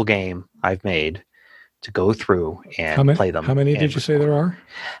single game I've made to go through and play them. How many did you say there are?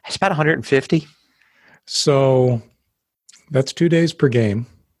 It's about 150. So that's 2 days per game.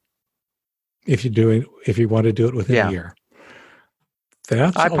 If you want to do it within a year.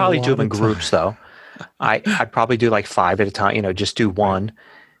 I'd probably do them in groups, though. I'd probably do like 5 at a time. Just do one,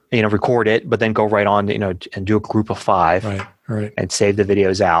 record it, but then go right on, and do a group of 5, right, and save the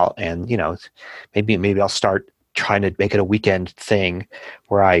videos out. And maybe I'll start trying to make it a weekend thing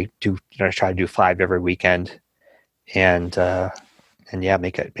where I do, try to do 5 every weekend, and yeah,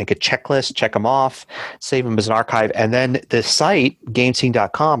 make a checklist, check them off, save them as an archive. And then the site,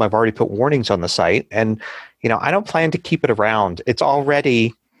 gamescene.com, I've already put warnings on the site. And, I don't plan to keep it around. It's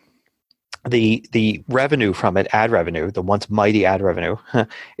already the revenue from it, ad revenue, the once mighty ad revenue,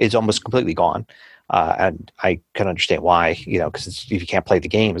 is almost completely gone. And I can understand why, because if you can't play the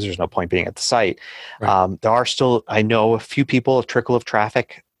games, there's no point being at the site. Right. There are still, I know a few people, a trickle of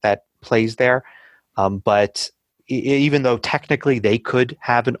traffic that plays there. But even though technically they could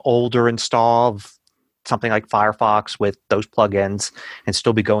have an older install of something like Firefox with those plugins and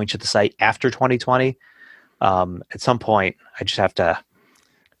still be going to the site after 2020, at some point I just have to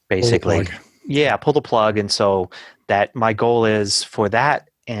basically pull the plug. And so that my goal is for that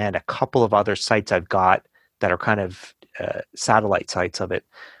and a couple of other sites I've got that are kind of satellite sites of it.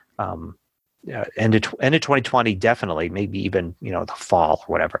 End of 2020, definitely, maybe even the fall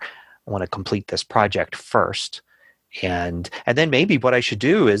or whatever. I want to complete this project first. And then maybe what I should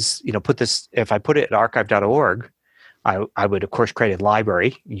do is, put this, if I put it at archive.org, I would, of course, create a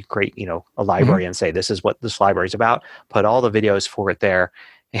library. You create, a library and say, this is what this library is about. Put all the videos for it there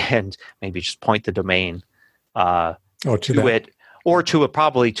and maybe just point the domain to it or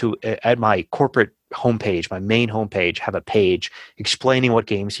at my corporate homepage, my main homepage, have a page explaining what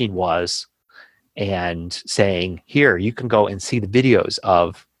Game Scene was and saying, here, you can go and see the videos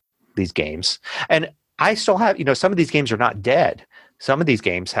of these games. And I still have, some of these games are not dead. Some of these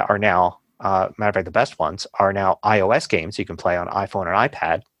games are now, matter of fact, the best ones are now iOS games you can play on iPhone and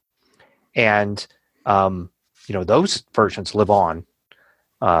iPad. And, those versions live on.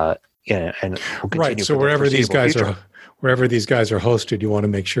 And will continue. Right. So wherever these guys are hosted, you want to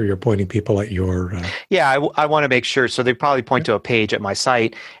make sure you're pointing people at your. Yeah, I want to make sure. So they probably point to a page at my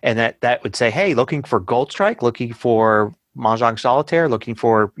site, and that would say, hey, looking for Gold Strike, looking for Mahjong Solitaire, looking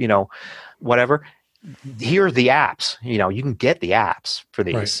for, whatever. Here are the apps. You can get the apps for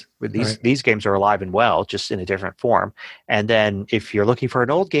these. Right. These games are alive and well, just in a different form. And then if you're looking for an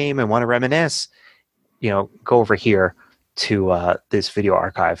old game and want to reminisce, go over here to this video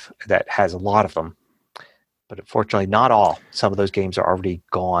archive that has a lot of them. But unfortunately, not all. Some of those games are already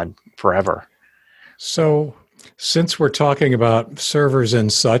gone forever. So since we're talking about servers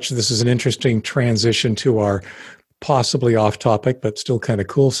and such, this is an interesting transition to our possibly off-topic, but still kind of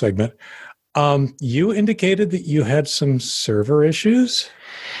cool segment. You indicated that you had some server issues?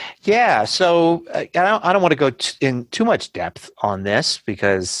 Yeah, so I don't want to go in too much depth on this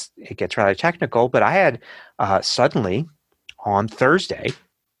because it gets rather technical, but I had suddenly on Thursday,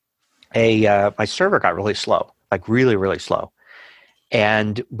 my server got really slow, like really, really slow,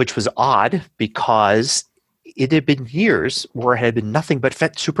 and which was odd because it had been years where it had been nothing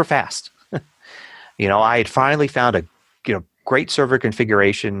but super fast. I had finally found a great server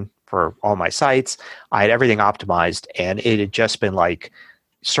configuration for all my sites. I had everything optimized, and it had just been like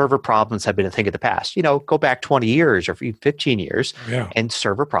server problems have been a thing of the past. Go back 20 years or 15 years, and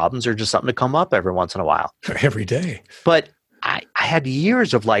server problems are just something to come up every once in a while. Every day. But I had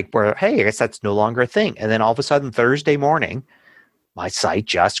years of where, hey, I guess that's no longer a thing. And then all of a sudden, Thursday morning, my site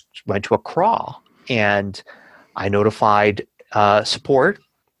just went to a crawl. And I notified support.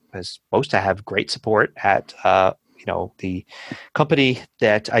 I was supposed to have great support at the company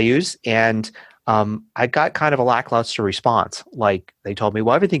that I use, and I got kind of a lackluster response. Like they told me,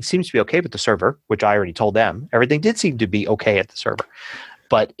 well, everything seems to be okay with the server, which I already told them. Everything did seem to be okay at the server,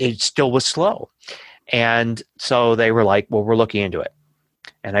 but it still was slow. And so they were like, well, we're looking into it.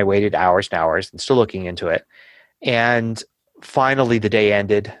 And I waited hours and hours and still looking into it. And finally the day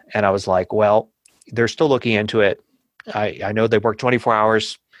ended, and I was like, well, they're still looking into it. I know they work 24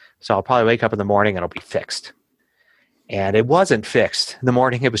 hours, so I'll probably wake up in the morning and it'll be fixed. And it wasn't fixed. In the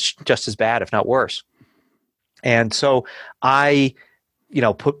morning, it was just as bad, if not worse. And so I,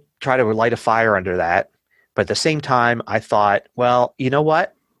 try to light a fire under that. But at the same time, I thought, well, you know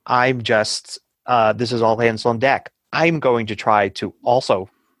what? I'm just, this is all hands on deck. I'm going to try to also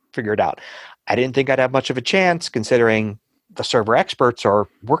figure it out. I didn't think I'd have much of a chance considering the server experts are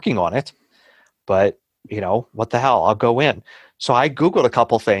working on it. But, what the hell? I'll go in. So I Googled a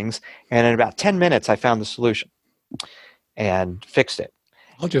couple things, and in about 10 minutes, I found the solution and fixed it.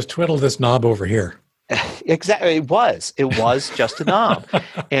 I'll just twiddle this knob over here. Exactly. It was just a knob.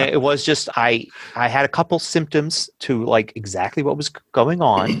 And it was just, I had a couple symptoms to like exactly what was going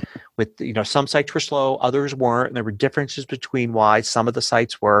on with, some sites were slow, others weren't. And there were differences between why some of the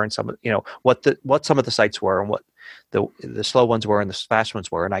sites were and some, what some of the sites were and what the slow ones were and the fast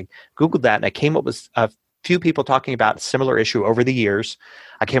ones were. And I Googled that and I came up with a few people talking about a similar issue over the years.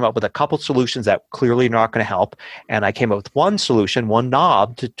 I came up with a couple solutions that clearly are not going to help. And I came up with one solution, one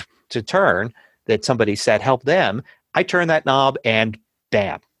knob to turn that somebody said help them. I turn that knob and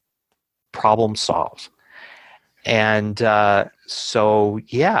bam, problem solved. And so,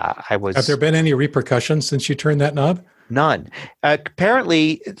 yeah, I was... Have there been any repercussions since you turned that knob? None.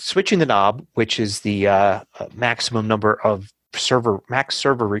 Apparently, switching the knob, which is the maximum number of max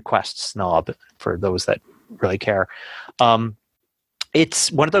server requests knob, for those that really care,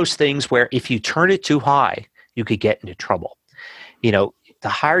 it's one of those things where if you turn it too high, you could get into trouble. The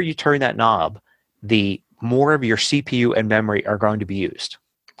higher you turn that knob, the more of your CPU and memory are going to be used.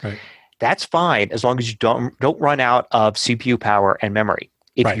 Right. That's fine as long as you don't run out of CPU power and memory.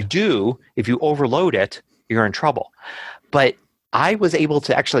 If you do, if you overload it, you're in trouble. But I was able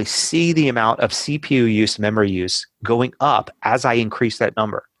to actually see the amount of CPU use, memory use going up as I increased that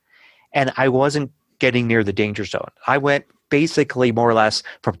number. And I wasn't getting near the danger zone. I went basically more or less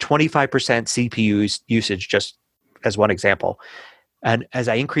from 25% CPU usage, just as one example. And as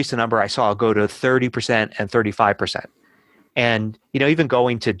I increased the number, I saw it go to 30% and 35%. And, even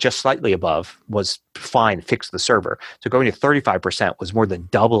going to just slightly above was fine, fix the server. So going to 35% was more than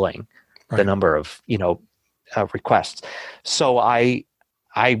doubling the number of, requests. So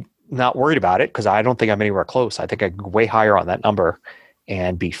I'm not worried about it because I don't think I'm anywhere close. I think I can go way higher on that number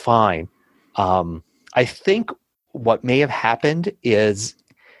and be fine. I think what may have happened is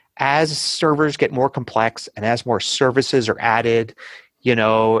as servers get more complex and as more services are added,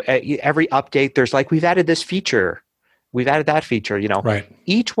 every update, there's like, we've added this feature. We've added that feature, Right.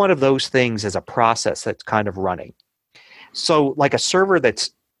 Each one of those things is a process that's kind of running. So like a server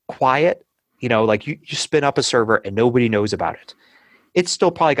that's quiet, like you spin up a server and nobody knows about it. It's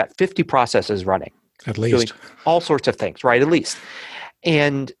still probably got 50 processes running. At least. Doing all sorts of things, right? At least.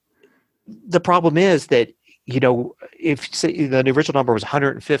 And the problem is that, if say the original number was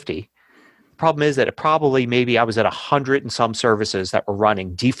 150, the problem is that it probably maybe I was at 100 and some services that were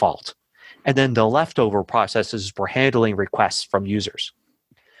running default. And then the leftover processes were handling requests from users.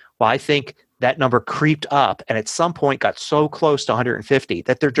 Well, I think that number creeped up and at some point got so close to 150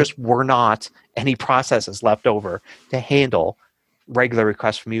 that there just were not any processes left over to handle regular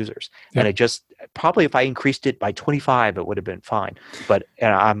requests from users. Yep. And it just, probably if I increased it by 25, it would have been fine. But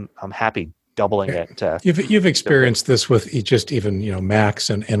I'm happy doubling it. You've experienced this with just even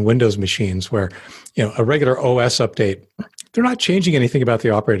Macs and Windows machines where a regular OS update, they're not changing anything about the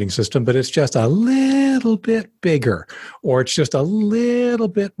operating system, but it's just a little bit bigger or it's just a little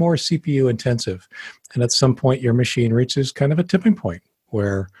bit more CPU intensive. And at some point, your machine reaches kind of a tipping point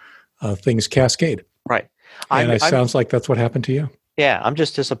where things cascade. Right. And it sounds like that's what happened to you. Yeah, I'm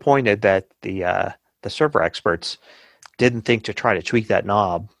just disappointed that the server experts didn't think to try to tweak that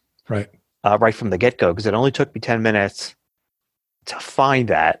knob right from the get-go because it only took me 10 minutes to find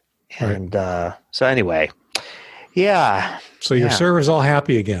that. And so anyway... Yeah. So your server's all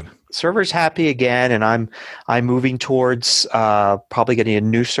happy again. Server's happy again, and I'm moving towards probably getting a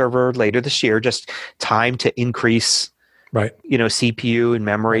new server later this year. Just time to increase, CPU and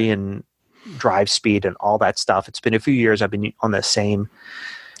memory and drive speed and all that stuff. It's been a few years. I've been on the same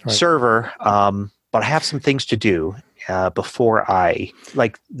server, but I have some things to do before I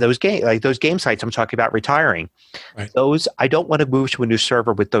those game sites I'm talking about retiring. Right. Those I don't want to move to a new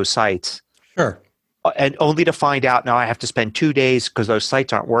server with those sites. Sure. And only to find out now I have to spend 2 days because those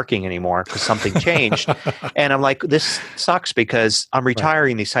sites aren't working anymore because something changed. And I'm like, this sucks because I'm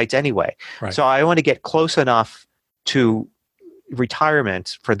retiring these sites anyway. Right. So I want to get close enough to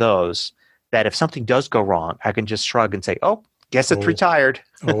retirement for those that if something does go wrong, I can just shrug and say, oh, guess it's retired.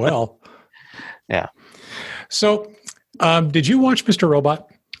 Oh, well. Yeah. So did you watch Mr.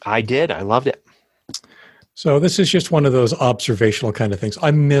 Robot? I did. I loved it. So this is just one of those observational kind of things. I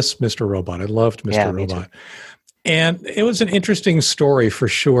miss Mr. Robot. I loved Mr. Robot. And it was an interesting story for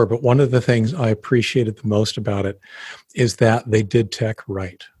sure, but one of the things I appreciated the most about it is that they did tech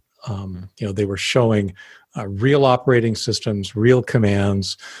right. They were showing real operating systems, real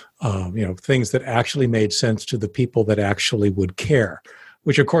commands, things that actually made sense to the people that actually would care,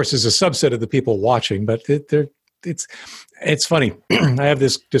 which of course is a subset of the people watching, but it's funny. I have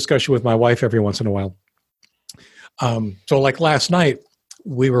this discussion with my wife every once in a while. So like last night,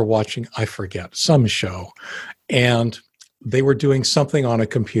 we were watching, I forget, some show, and they were doing something on a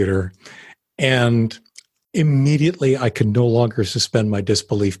computer, and immediately I could no longer suspend my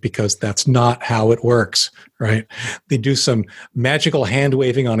disbelief because that's not how it works, right? They do some magical hand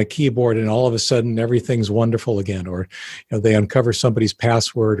waving on a keyboard and all of a sudden everything's wonderful again, or they uncover somebody's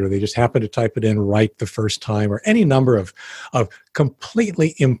password, or they just happen to type it in right the first time, or any number of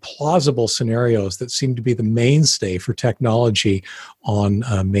completely implausible scenarios that seem to be the mainstay for technology on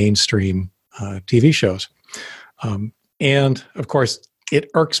mainstream TV shows. And of course,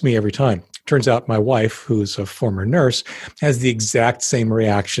 it irks me every time. Turns out my wife, who's a former nurse, has the exact same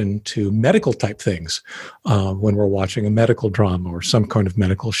reaction to medical type things when we're watching a medical drama or some kind of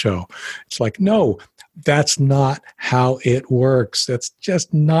medical show. It's like, no, that's not how it works. That's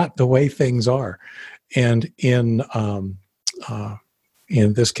just not the way things are. And in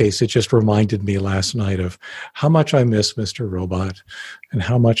this case, it just reminded me last night of how much I miss Mr. Robot and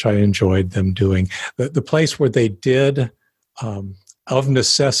how much I enjoyed them doing. The place where they did, of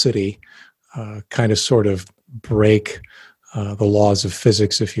necessity, kind of sort of break the laws of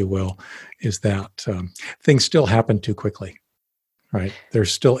physics, if you will, is that things still happen too quickly. Right, they're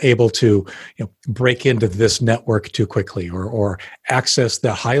still able to break into this network too quickly, or access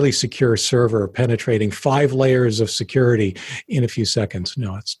the highly secure server, penetrating 5 layers of security in a few seconds.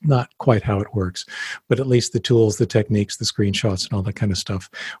 No, it's not quite how it works. But at least the tools, the techniques, the screenshots, and all that kind of stuff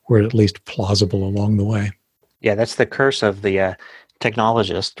were at least plausible along the way. Yeah, that's the curse of the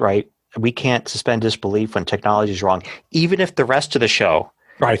technologist, right? We can't suspend disbelief when technology is wrong, even if the rest of the show.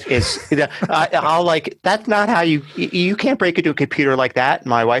 Right. I'll like, that's not how you can't break into a computer like that.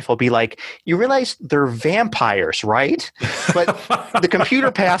 My wife will be like, you realize they're vampires, right? But the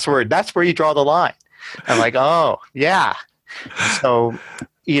computer password, that's where you draw the line. I'm like, oh, yeah. So,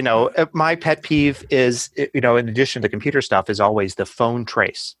 my pet peeve is, in addition to computer stuff, is always the phone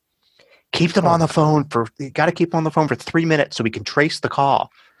trace. Keep them on the phone you got to keep them on the phone for 3 minutes so we can trace the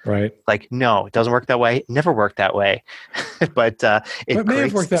call. Right. Like, no, it doesn't work that way. It never worked that way. But it may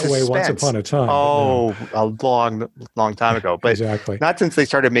have worked that way once upon a time. Oh, a long time ago. But exactly. Not since they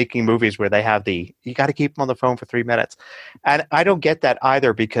started making movies where they have you got to keep them on the phone for 3 minutes. And I don't get that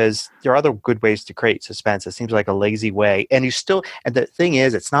either, because there are other good ways to create suspense. It seems like a lazy way. And the thing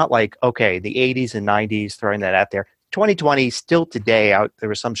is, it's not like, okay, the 80s and 90s throwing that out there. 2020, still today, there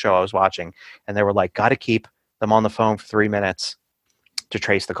was some show I was watching, and they were like, got to keep them on the phone for 3 minutes to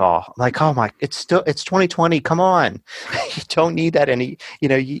trace the call. I'm like, oh my, it's 2020. Come on. You don't need that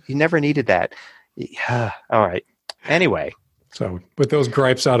you never needed that. Yeah. All right. Anyway. So with those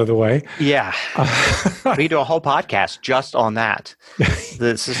gripes out of the way. Yeah. We do a whole podcast just on that.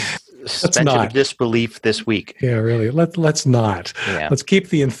 This is suspension of disbelief this week. Yeah, really. Let's not. Yeah. Let's keep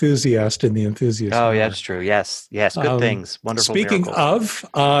the enthusiast in the enthusiast. Oh, yeah, that's true. Yes. Good things. Wonderful Speaking miracles.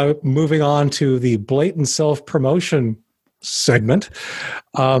 Of, moving on to the blatant self-promotion segment,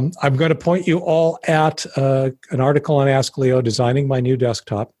 I'm going to point you all at an article on Ask Leo, Designing My New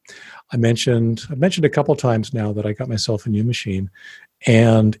Desktop. I've mentioned a couple times now that I got myself a new machine,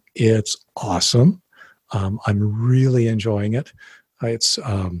 and it's awesome. I'm really enjoying it. It's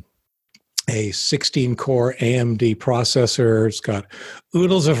a 16-core AMD processor. It's got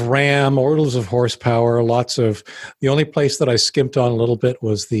oodles of RAM, oodles of horsepower, the only place that I skimped on a little bit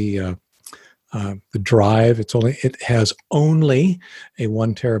was the drive. It has only a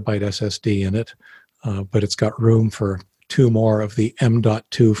 1 terabyte SSD in it, but it's got room for 2 more of the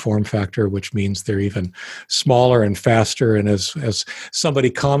M.2 form factor, which means they're even smaller and faster. And as somebody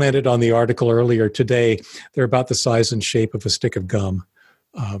commented on the article earlier today, they're about the size and shape of a stick of gum,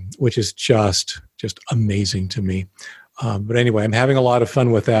 which is just amazing to me. But anyway, I'm having a lot of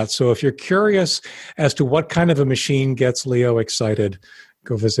fun with that. So if you're curious as to what kind of a machine gets Leo excited,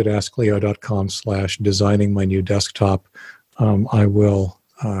 go visit askleo.com/designing my new desktop. I will,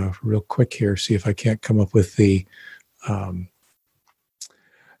 real quick here, see if I can't come up with the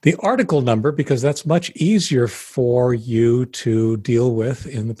article number, because that's much easier for you to deal with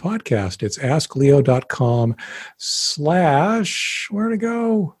in the podcast. It's askleo.com/ where to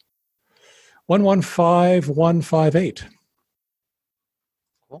go? 115158.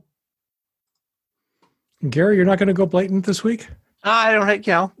 Cool. Gary, you're not going to go blatant this week? I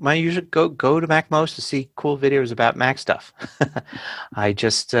don't, my usual go to MacMost to see cool videos about Mac stuff. I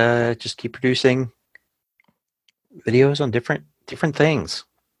just keep producing videos on different things.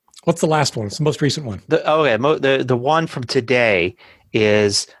 What's the last one? It's the most recent one. The one from today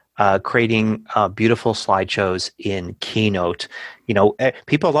is creating beautiful slideshows in Keynote.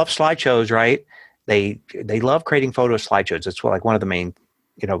 People love slideshows, right? They love creating photo slideshows. It's like one of the main,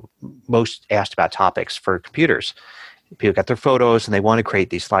 most asked about topics for computers. People got their photos and they want to create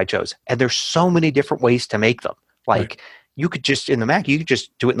these slideshows. And there's so many different ways to make them. Like you could just, in the Mac, you could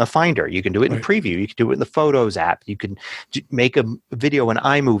just do it in the Finder. You can do it in Preview. You can do it in the Photos app. You can make a video in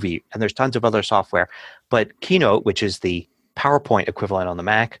iMovie. And there's tons of other software. But Keynote, which is the PowerPoint equivalent on the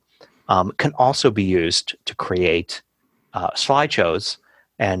Mac, can also be used to create slideshows.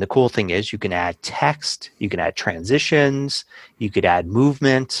 And the cool thing is you can add text, you can add transitions, you could add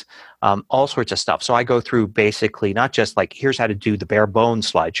movement, all sorts of stuff. So I go through basically not just like, here's how to do the bare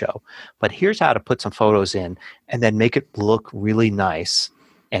bones slideshow, but here's how to put some photos in and then make it look really nice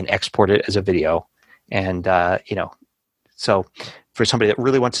and export it as a video. And, so for somebody that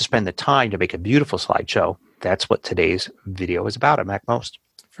really wants to spend the time to make a beautiful slideshow, that's what today's video is about at MacMost.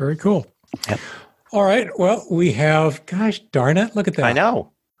 Very cool. Yep. All right. Well, we have, gosh darn it, look at that. I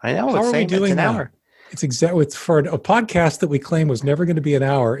know. How are we doing now? It's exactly for a podcast that we claim was never going to be an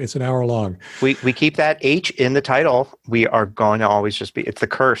hour. It's an hour long. We keep that H in the title. We are going to always just be. It's the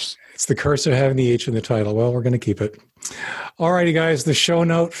curse. It's the curse of having the H in the title. Well, we're going to keep it. All righty, guys. The show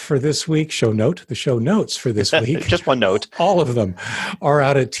notes for this week. Just one note. All of them are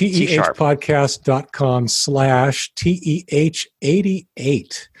out at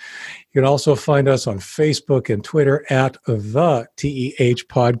tehpodcast.com/TEH88. You can also find us on Facebook and Twitter at the TEH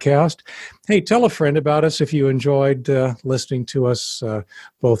Podcast. Hey, tell a friend about us if you enjoyed listening to us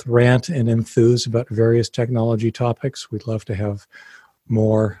both rant and enthuse about various technology topics. We'd love to have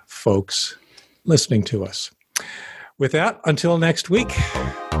more folks listening to us. With that, until next week,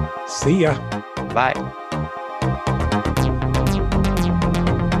 see ya. Bye.